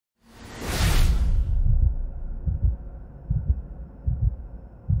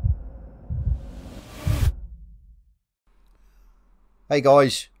Hey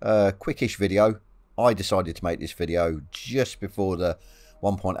guys, quickish video. I decided to make this video just before the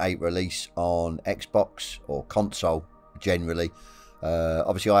 1.8 release on Xbox or console generally.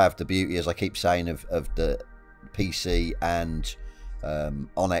 Obviously I have the beauty, as I keep saying, of the PC and on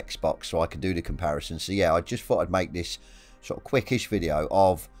Xbox, so I can do the comparison. So yeah, I just thought I'd make this sort of quickish video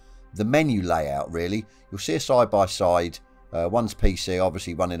of the menu layout really. You'll see a side by side. One's PC,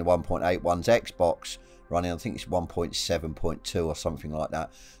 obviously running a 1.8, one's Xbox running, I think it's 1.7.2 or something like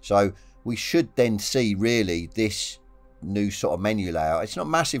that. So we should then see really this new sort of menu layout. It's not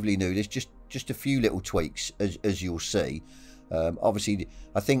massively new, there's just a few little tweaks as you'll see. Obviously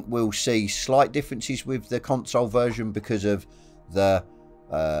I think we'll see slight differences with the console version because of the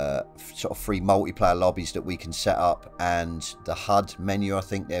sort of free multiplayer lobbies that we can set up, and the HUD menu I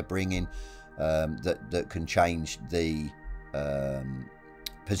think they're bringing that can change the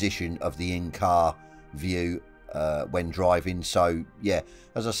position of the in-car view when driving. So yeah,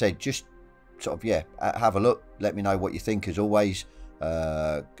 as I said, just sort of have a look, let me know what you think. As always,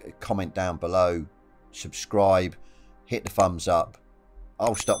 comment down below, subscribe, hit the thumbs up.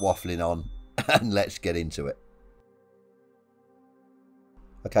 I'll stop waffling on and let's get into it.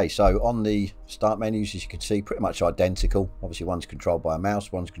 Okay, so on the start menus, as you can see, pretty much identical. Obviously one's controlled by a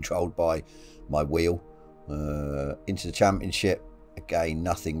mouse, one's controlled by my wheel. Into the championship, again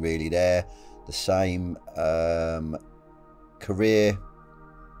nothing really there. The same. Career,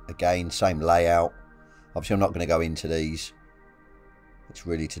 again same layout. Obviously I'm not going to go into these. It's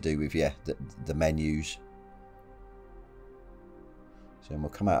really to do with the menus. So then we'll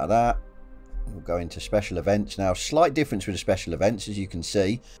come out of that, we'll go into special events. Now slight difference with the special events, as you can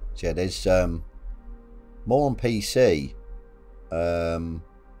see. So yeah, there's more on PC of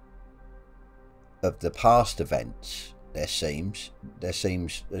the past events. There seems,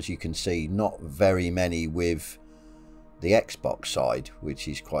 as you can see, not very many with the Xbox side, which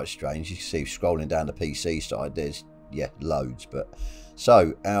is quite strange. You can see scrolling down the PC side, there's loads. But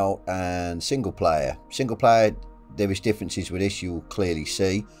so out and single player, there is differences with this. You'll clearly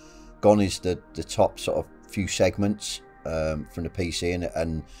see gone is the top sort of few segments from the PC,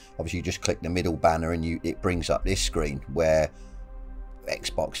 and obviously you just click the middle banner and it brings up this screen, where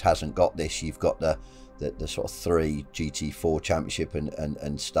Xbox hasn't got this. You've got the sort of 3 GT4 championship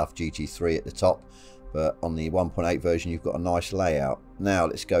and stuff, GT3 at the top, but on the 1.8 version you've got a nice layout. Now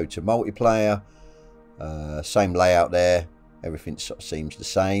let's go to multiplayer. Same layout there, everything sort of seems the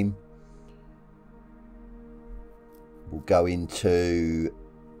same. We'll go into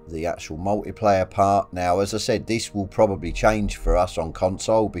the actual multiplayer part. Now as I said, this will probably change for us on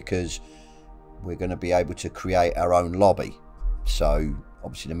console because we're going to be able to create our own lobby. So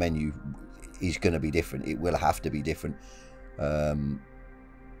obviously the menu is going to be different. It will have to be different.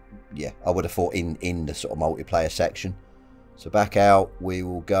 Yeah, I would have thought in the sort of multiplayer section. So back out, we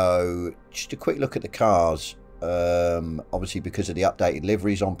will go just a quick look at the cars. Obviously because of the updated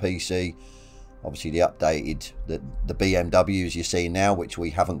liveries on PC, obviously the updated the BMW as you see now, which we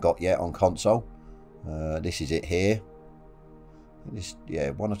haven't got yet on console. This is it here. This,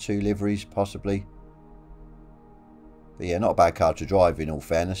 yeah, 1 or 2 liveries possibly. But yeah, not a bad car to drive in all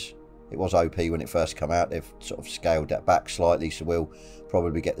fairness. It was OP when it first came out. They've sort of scaled that back slightly, so we'll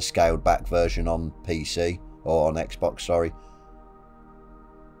probably get the scaled back version on PC or on Xbox, sorry.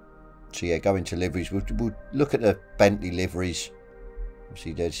 So yeah, go into liveries. We'll look at the Bentley liveries.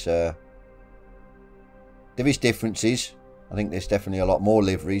 Obviously there is differences. I think there's definitely a lot more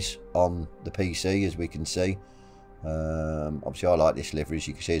liveries on the PC, as we can see. Obviously I like this livery. As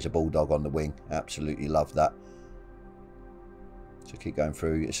you can see, there's a bulldog on the wing. Absolutely love that. So keep going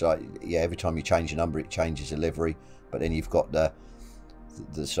through. It's like, yeah, every time you change a number it changes a livery, but then you've got the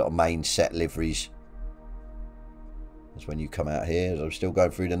sort of main set liveries. That's when you come out here. I'm still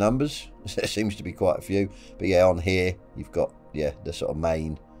going through the numbers. There seems to be quite a few, but yeah, on here you've got the sort of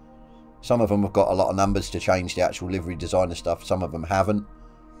main. Some of them have got a lot of numbers to change the actual livery design and stuff. Some of them haven't.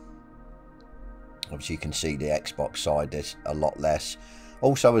 Obviously you can see the Xbox side, there's a lot less.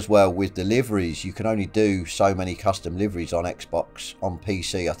 Also as well, with the liveries, you can only do so many custom liveries on Xbox. On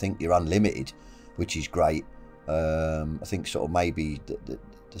PC I think you're unlimited, which is great. I think sort of maybe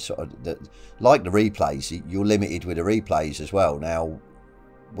the sort of like the replays, you're limited with the replays as well. Now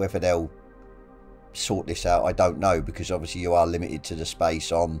whether they'll sort this out, I don't know, because obviously you are limited to the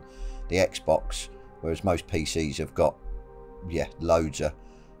space on the Xbox, whereas most PCs have got loads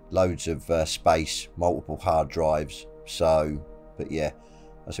of space, multiple hard drives. So but yeah,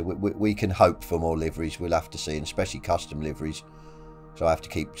 so we can hope for more liveries. We'll have to see, and especially custom liveries. So I have to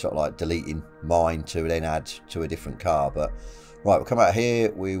keep sort of like deleting mine to then add to a different car. But right, we'll come out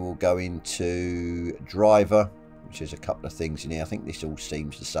here. We will go into driver. which there's a couple of things in here. I think this all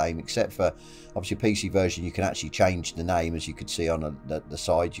seems the same, except for obviously PC version you can actually change the name, as you could see on the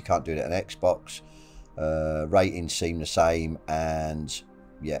side. You can't do it on Xbox. Ratings seem the same, and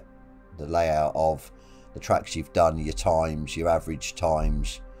yeah, the layout of the tracks you've done, your times, your average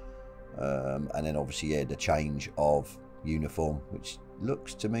times, and then obviously yeah, the change of uniform, which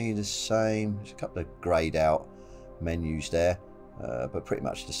looks to me the same. There's a couple of greyed out menus there, but pretty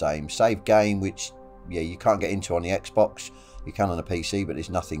much the same. Save game, which yeah, you can't get into on the Xbox. You can on the PC, but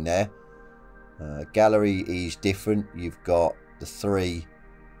there's nothing there. Gallery is different. You've got the 3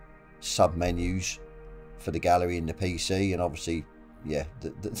 sub menus for the gallery in the PC, and obviously yeah,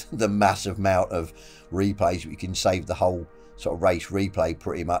 the massive amount of replays. You can save the whole sort of race replay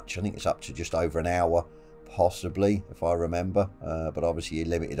pretty much. I think it's up to just over an hour possibly, if I remember, but obviously you're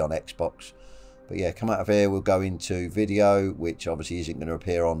limited on Xbox. But yeah, come out of here, we'll go into video, which obviously isn't going to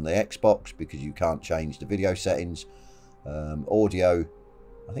appear on the Xbox because you can't change the video settings. Audio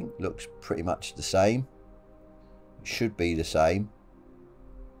I think looks pretty much the same. It should be the same.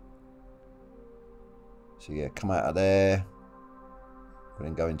 So yeah, come out of there. We're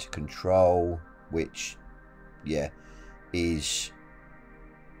going to go into control, which yeah, is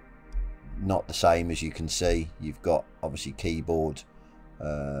not the same. As you can see, you've got obviously keyboard,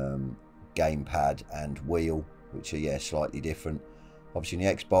 gamepad and wheel, which are yeah, slightly different. Obviously in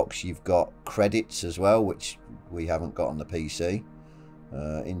the Xbox you've got credits as well, which we haven't got on the PC.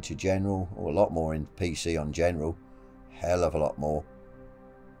 Into general, or a lot more in PC on general, hell of a lot more.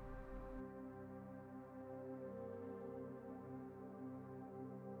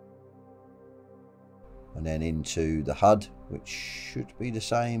 And then into the HUD, which should be the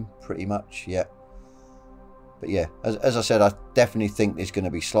same pretty much, yeah. But yeah, as I said, I definitely think there's going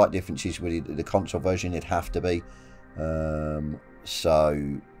to be slight differences with the console version. It'd have to be.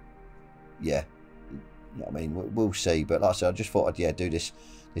 So yeah, I mean, we'll see. But like I said, I just thought I'd yeah, do this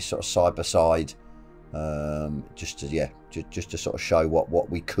sort of side by side, just to yeah, just to sort of show what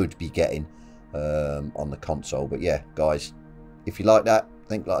we could be getting on the console. But yeah, guys, if you like that,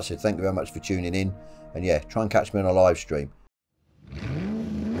 like I said, thank you very much for tuning in. And yeah, try and catch me on a live stream.